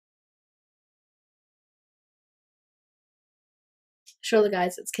Surely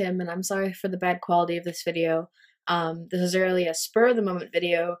guys, it's Kim, and I'm sorry for the bad quality of this video. This is really a spur-of-the-moment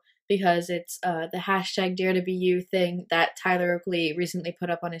video because it's the hashtag Dare to Be You thing that Tyler Oakley recently put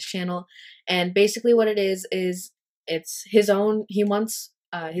up on his channel. And basically what it is it's his own, he wants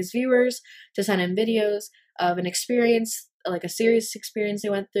his viewers to send him videos of an experience, like a serious experience they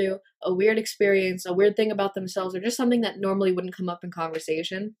went through, a weird experience, a weird thing about themselves, or just something that normally wouldn't come up in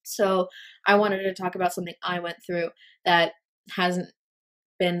conversation. So I wanted to talk about something I went through that hasn't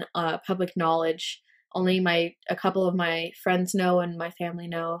been public knowledge. Only a couple of my friends know and my family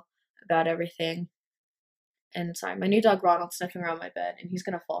know about everything. And sorry, my new dog Ronald's sniffing around my bed and he's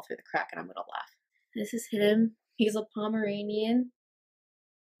gonna fall through the crack and I'm gonna laugh. This is him. He's a Pomeranian.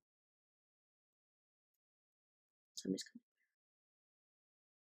 Somebody's coming.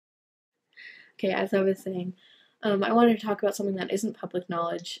 Okay, as I was saying, I wanted to talk about something that isn't public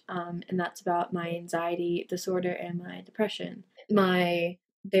knowledge, and that's about my anxiety disorder and my depression. My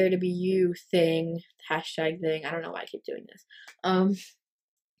Dare to Be You thing, hashtag thing, I don't know why I keep doing this.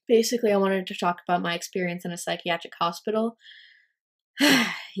 Basically, I wanted to talk about my experience in a psychiatric hospital.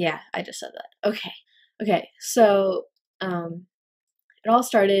 Yeah, I just said that. Okay, so, it all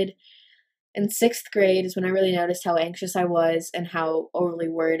started in 6th grade is when I really noticed how anxious I was and how overly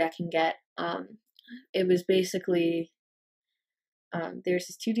worried I can get. It was basically, there's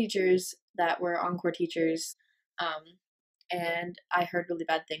these 2 teachers that were encore teachers, and I heard really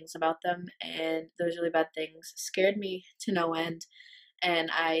bad things about them, and those really bad things scared me to no end,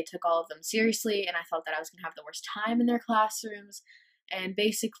 and I took all of them seriously, and I thought that I was going to have the worst time in their classrooms, and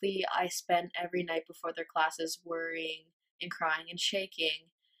basically I spent every night before their classes worrying and crying and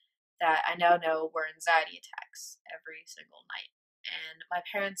shaking that I now know were anxiety attacks every single night. And my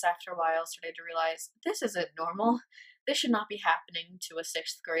parents, after a while, started to realize this isn't normal. This should not be happening to a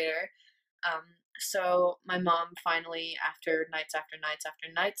 6th grader. So my mom finally, after nights after nights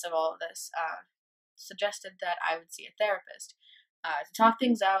after nights of all of this, suggested that I would see a therapist to talk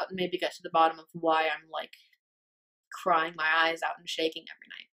things out and maybe get to the bottom of why I'm like crying my eyes out and shaking every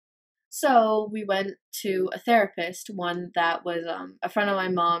night. So we went to a therapist, one that was a friend of my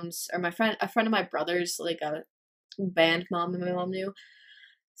mom's, or a friend of my brother's, like a band mom and my mom knew.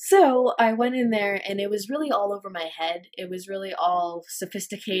 So I went in there and it was really all over my head. It was really all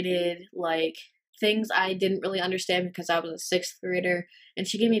sophisticated, like things I didn't really understand because I was a 6th grader. And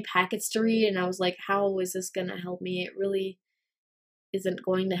she gave me packets to read, and I was like, how is this gonna help me? It really isn't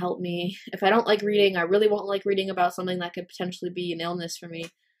going to help me. If I don't like reading, I really won't like reading about something that could potentially be an illness for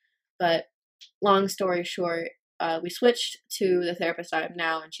me. But long story short, we switched to the therapist I am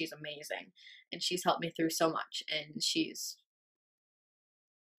now, and she's amazing. And she's helped me through so much, and she's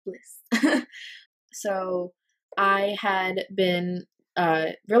bliss. So I had been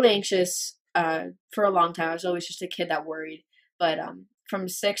really anxious for a long time. I was always just a kid that worried. But from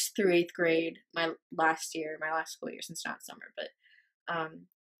 6th through 8th grade, my last school year, since not summer, but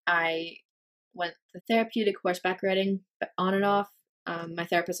I went the therapeutic horseback riding on and off. My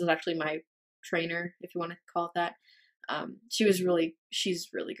therapist was actually my trainer, if you want to call it that. She's really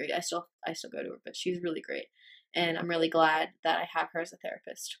great. I still go to her, but she's really great. And I'm really glad that I have her as a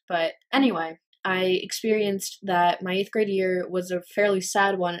therapist. But anyway, I experienced that my 8th grade year was a fairly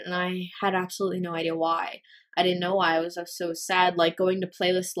sad one, and I had absolutely no idea why. I didn't know why I was so sad. Like going to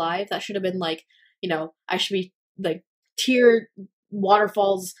Playlist Live, that should have been like, I should be like tear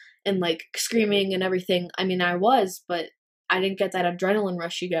waterfalls and like screaming and everything. I mean, I was, but I didn't get that adrenaline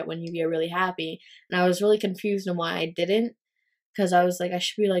rush you get when you get really happy. And I was really confused on why I didn't, because I was like, I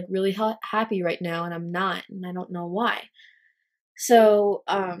should be like really happy right now, and I'm not, and I don't know why. So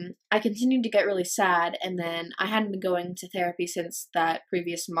I continued to get really sad, and then I hadn't been going to therapy since that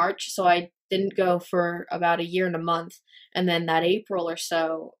previous March, so I didn't go for about a year and a month. And then that April or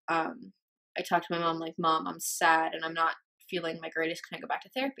so, I talked to my mom, like, Mom, I'm sad and I'm not feeling my greatest. Can I go back to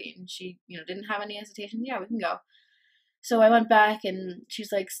therapy? And she, didn't have any hesitation. Yeah, we can go. So I went back, and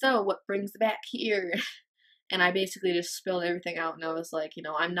she's like, so what brings the back here? And I basically just spilled everything out, and I was like,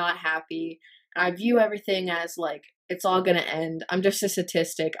 I'm not happy. And I view everything as like, it's all gonna end. I'm just a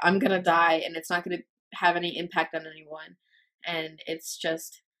statistic. I'm gonna die, and it's not gonna have any impact on anyone. And it's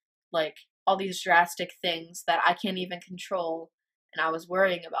just like all these drastic things that I can't even control, and I was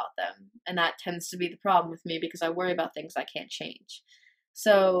worrying about them. And that tends to be the problem with me, because I worry about things I can't change.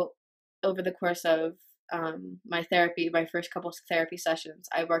 So over the course of my first couple of therapy sessions,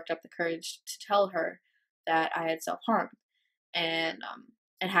 I worked up the courage to tell her that I had self-harmed. And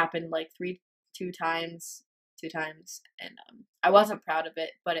it happened like two times, and I wasn't proud of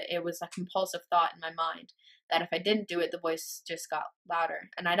it, but it was a compulsive thought in my mind that if I didn't do it, the voice just got louder.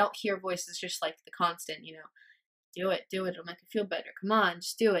 And I don't hear voices just like the constant, do it, do it. It'll make you feel better. Come on,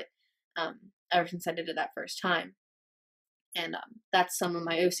 just do it. Ever since I did it that first time. And that's some of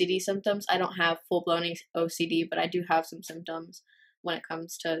my OCD symptoms. I don't have full blown OCD, but I do have some symptoms when it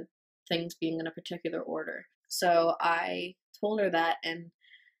comes to things being in a particular order. So I told her that, and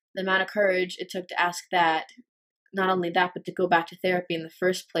the amount of courage it took to ask that, not only that, but to go back to therapy in the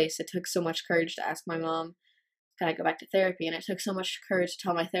first place, it took so much courage to ask my mom, can I go back to therapy? And it took so much courage to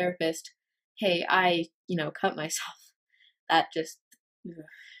tell my therapist, hey, I, cut myself. That just,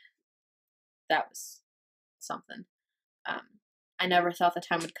 that was something. Um, I never thought the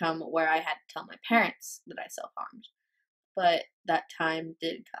time would come where I had to tell my parents that I self harmed, but that time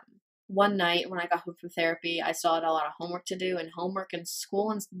did come. One night when I got home from therapy, I still had a lot of homework to do, and homework and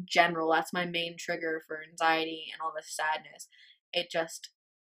school in general, that's my main trigger for anxiety and all this sadness. It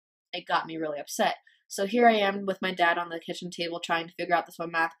got me really upset. So here I am with my dad on the kitchen table trying to figure out this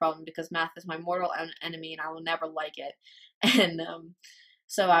one math problem because math is my mortal enemy and I will never like it. And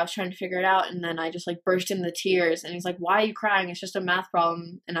so I was trying to figure it out, and then I just like burst into tears, and he's like, why are you crying? It's just a math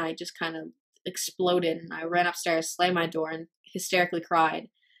problem. And I just kind of exploded, and I ran upstairs, slammed my door, and hysterically cried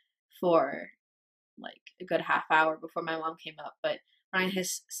for like a good half hour before my mom came up. But when I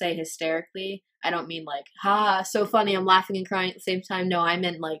say hysterically, I don't mean like, ha, so funny, I'm laughing and crying at the same time. No, I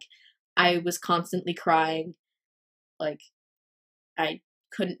meant like I was constantly crying. Like I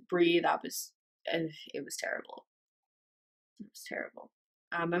couldn't breathe. It was terrible. It was terrible.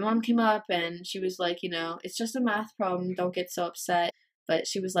 My mom came up and she was like, it's just a math problem. Don't get so upset. But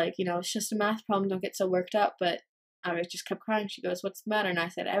she was like, it's just a math problem. Don't get so worked up. But I just kept crying. She goes, what's the matter? And I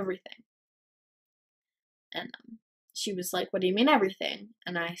said, everything. And she was like, what do you mean everything?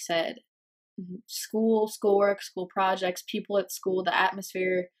 And I said, schoolwork, school projects, people at school, the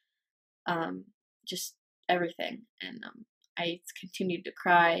atmosphere, just everything. And I continued to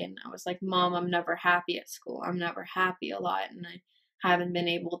cry, and I was like, Mom, I'm never happy at school. I'm never happy a lot, and I haven't been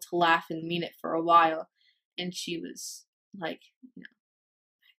able to laugh and mean it for a while. And she was like,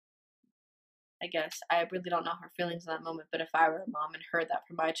 I guess I really don't know her feelings in that moment, but if I were a mom and heard that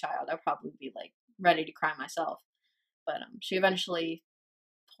from my child, I'd probably be like ready to cry myself. But she eventually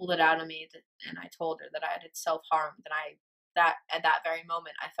pulled it out of me, and I told her that I had self harmed, and that at that very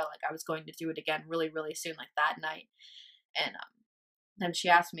moment I felt like I was going to do it again really, really soon, like that night. And then she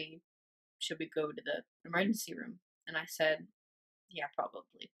asked me, should we go to the emergency room? And I said, yeah,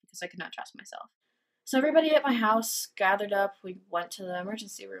 probably, because I could not trust myself. So everybody at my house gathered up. We went to the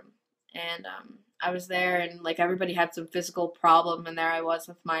emergency room, and I was there, and like everybody had some physical problem, and there I was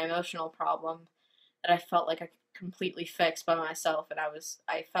with my emotional problem that I felt like I could completely fix by myself, and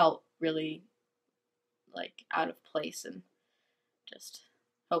I felt really like out of place and just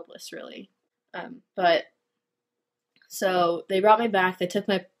hopeless, really. But so they brought me back. They took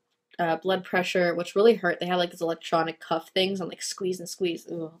my blood pressure, which really hurt. They had like these electronic cuff things and like squeeze and squeeze.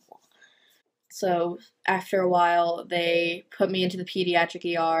 Ugh. So after a while, they put me into the pediatric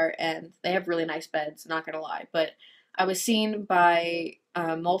ER, and they have really nice beds, not gonna lie. But I was seen by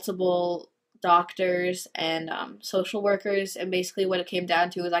multiple doctors and social workers, and basically what it came down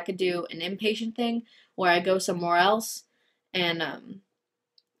to is I could do an inpatient thing where I go somewhere else and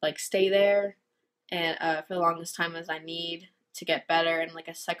like stay there and for the longest time as I need to get better, and like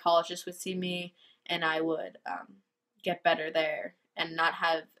a psychologist would see me, and I would get better there and not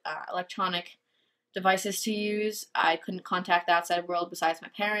have electronic devices to use. I couldn't contact the outside world besides my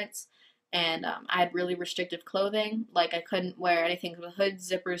parents, and I had really restrictive clothing. Like I couldn't wear anything with hoods,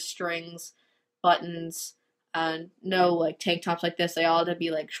 zippers, strings, buttons. No like tank tops like this. They all had to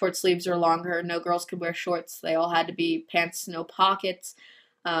be like short sleeves or longer. No girls could wear shorts. They all had to be pants, no pockets.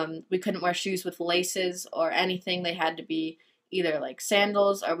 We couldn't wear shoes with laces or anything. They had to be either like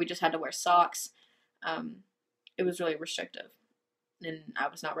sandals or we just had to wear socks. Um, it was really restrictive, and I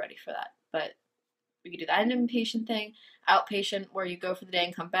was not ready for that. But we could do that. An inpatient thing, outpatient where you go for the day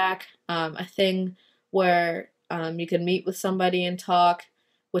and come back. A thing where you can meet with somebody and talk,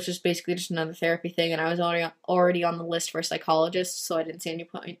 which is basically just another therapy thing. And I was already on the list for a psychologist, so I didn't see any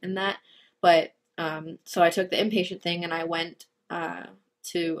point in that. But so I took the inpatient thing and I went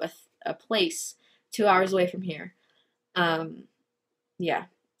to a place 2 hours away from here. Um, yeah.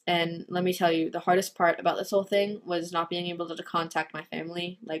 And let me tell you, the hardest part about this whole thing was not being able to contact my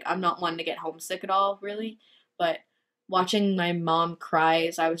family. Like, I'm not one to get homesick at all, really. But watching my mom cry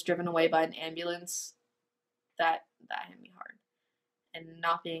as I was driven away by an ambulance, that hit me hard. And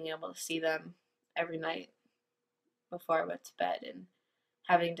not being able to see them every night before I went to bed and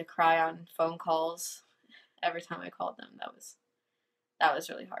having to cry on phone calls every time I called them, that was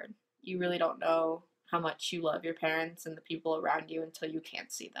really hard. You really don't know how much you love your parents and the people around you until you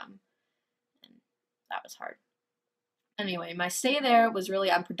can't see them. And that was hard. Anyway, my stay there was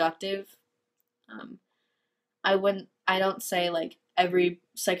really unproductive. Um, I don't say like every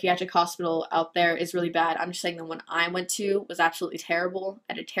psychiatric hospital out there is really bad. I'm just saying the one I went to was absolutely terrible.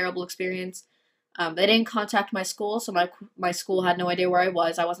 I had a terrible experience. They didn't contact my school, so my school had no idea where I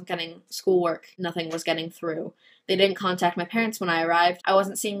was. I wasn't getting schoolwork. Nothing was getting through. They didn't contact my parents when I arrived. I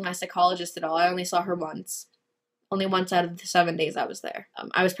wasn't seeing my psychologist at all. I only saw her once. Only once out of the 7 days I was there.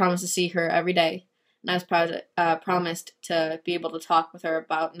 I was promised to see her every day, and I was promised to be able to talk with her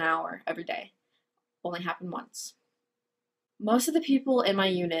about an hour every day. Only happened once. Most of the people in my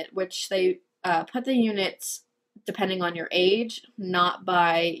unit, which they put the units depending on your age, not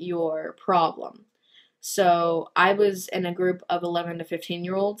by your problem. So I was in a group of 11 to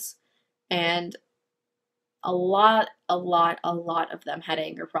 15-year-olds, and a lot of them had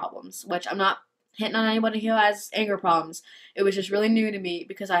anger problems, which I'm not hitting on anybody who has anger problems. It was just really new to me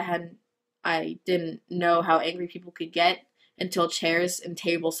because I didn't know how angry people could get until chairs and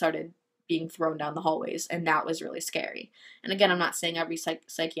tables started being thrown down the hallways, and that was really scary. And again, I'm not saying every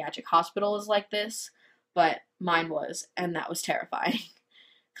psychiatric hospital is like this, but mine was, and that was terrifying.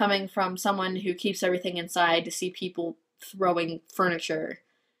 Coming from someone who keeps everything inside, to see people throwing furniture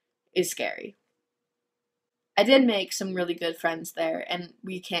is scary. I did make some really good friends there, and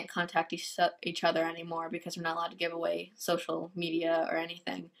we can't contact each other anymore because we're not allowed to give away social media or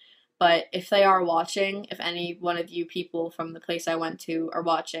anything. But if they are watching, if any one of you people from the place I went to are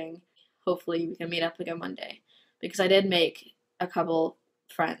watching, hopefully we can meet up again one day. Because I did make a couple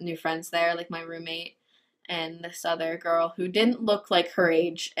new friends there, like my roommate and this other girl who didn't look like her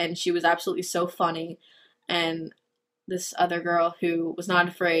age, and she was absolutely so funny. And this other girl who was not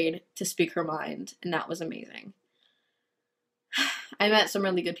afraid to speak her mind, and that was amazing. I met some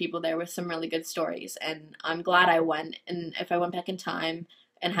really good people there with some really good stories, and I'm glad I went. And if I went back in time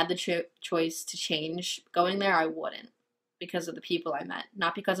and had the choice to change going there, I wouldn't, because of the people I met,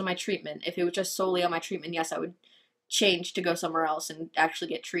 not because of my treatment. If it was just solely on my treatment, yes, I would change to go somewhere else and actually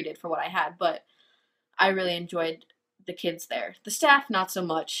get treated for what I had, but I really enjoyed the kids there. The staff, not so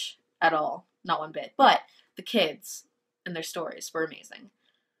much at all, not one bit, but the kids and their stories were amazing.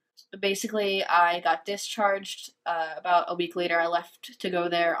 Basically, I got discharged about a week later. I left to go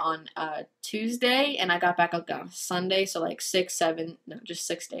there on Tuesday, and I got back on Sunday, so like 6, 7, no, just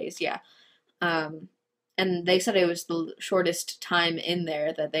 6 days, yeah. Um, and they said it was the shortest time in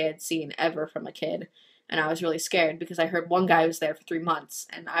there that they had seen ever from a kid. And I was really scared because I heard one guy was there for 3 months,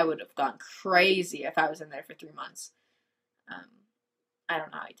 and I would have gone crazy if I was in there for 3 months. Um, I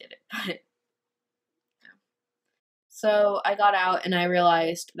don't know how I did it, but so I got out and I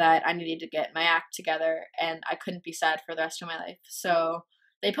realized that I needed to get my act together and I couldn't be sad for the rest of my life. So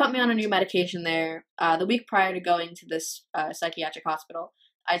they put me on a new medication there. The week prior to going to this psychiatric hospital,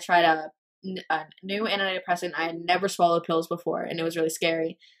 I tried a new antidepressant. I had never swallowed pills before, and it was really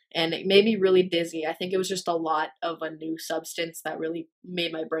scary. And it made me really dizzy. I think it was just a lot of a new substance that really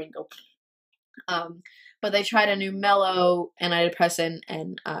made my brain go. Um, but they tried a new mellow antidepressant,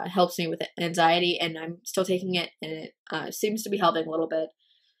 and helps me with anxiety, and I'm still taking it, and it seems to be helping a little bit.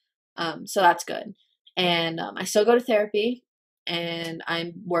 So that's good. And I still go to therapy, and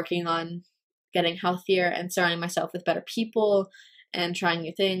I'm working on getting healthier and surrounding myself with better people and trying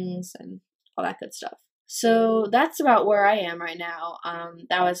new things and all that good stuff. So that's about where I am right now.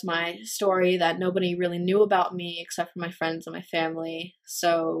 That was my story that nobody really knew about me except for my friends and my family.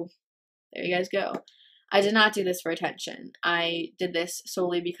 So there you guys go. I did not do this for attention. I did this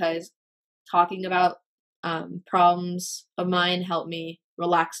solely because talking about problems of mine helped me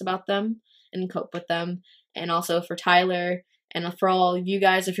relax about them and cope with them. And also for Tyler and for all of you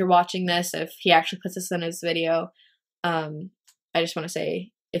guys, if you're watching this, if he actually puts this in his video, I just want to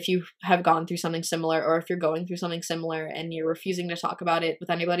say, if you have gone through something similar, or if you're going through something similar and you're refusing to talk about it with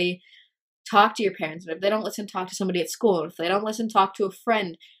anybody, talk to your parents. And if they don't listen, talk to somebody at school. If they don't listen, talk to a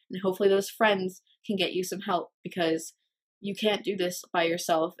friend. And hopefully those friends can get you some help, because you can't do this by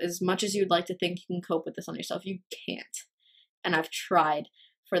yourself. As much as you'd like to think you can cope with this on yourself, you can't. And I've tried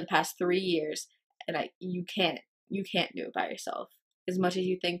for the past 3 years, and you can't do it by yourself. As much as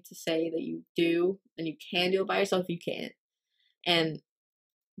you think to say that you do and you can do it by yourself, you can't. And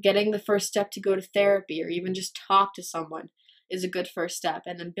getting the first step to go to therapy or even just talk to someone is a good first step.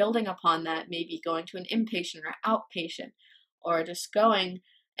 And then building upon that, maybe going to an inpatient or outpatient, or just going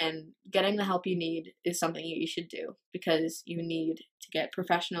and getting the help you need is something you should do, because you need to get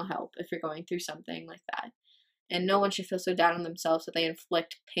professional help if you're going through something like that. And no one should feel so down on themselves that they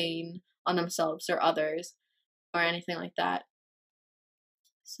inflict pain on themselves or others or anything like that.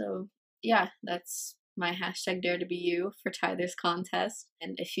 So yeah, that's my hashtag dare to be you for Tyler's contest.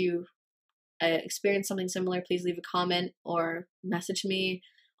 And if you experienced something similar, please leave a comment or message me.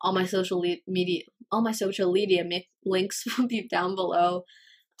 All my social media links will be down below.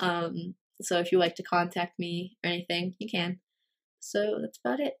 So if you like to contact me or anything, you can. So that's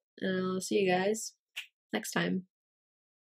about it. And I'll see you guys next time.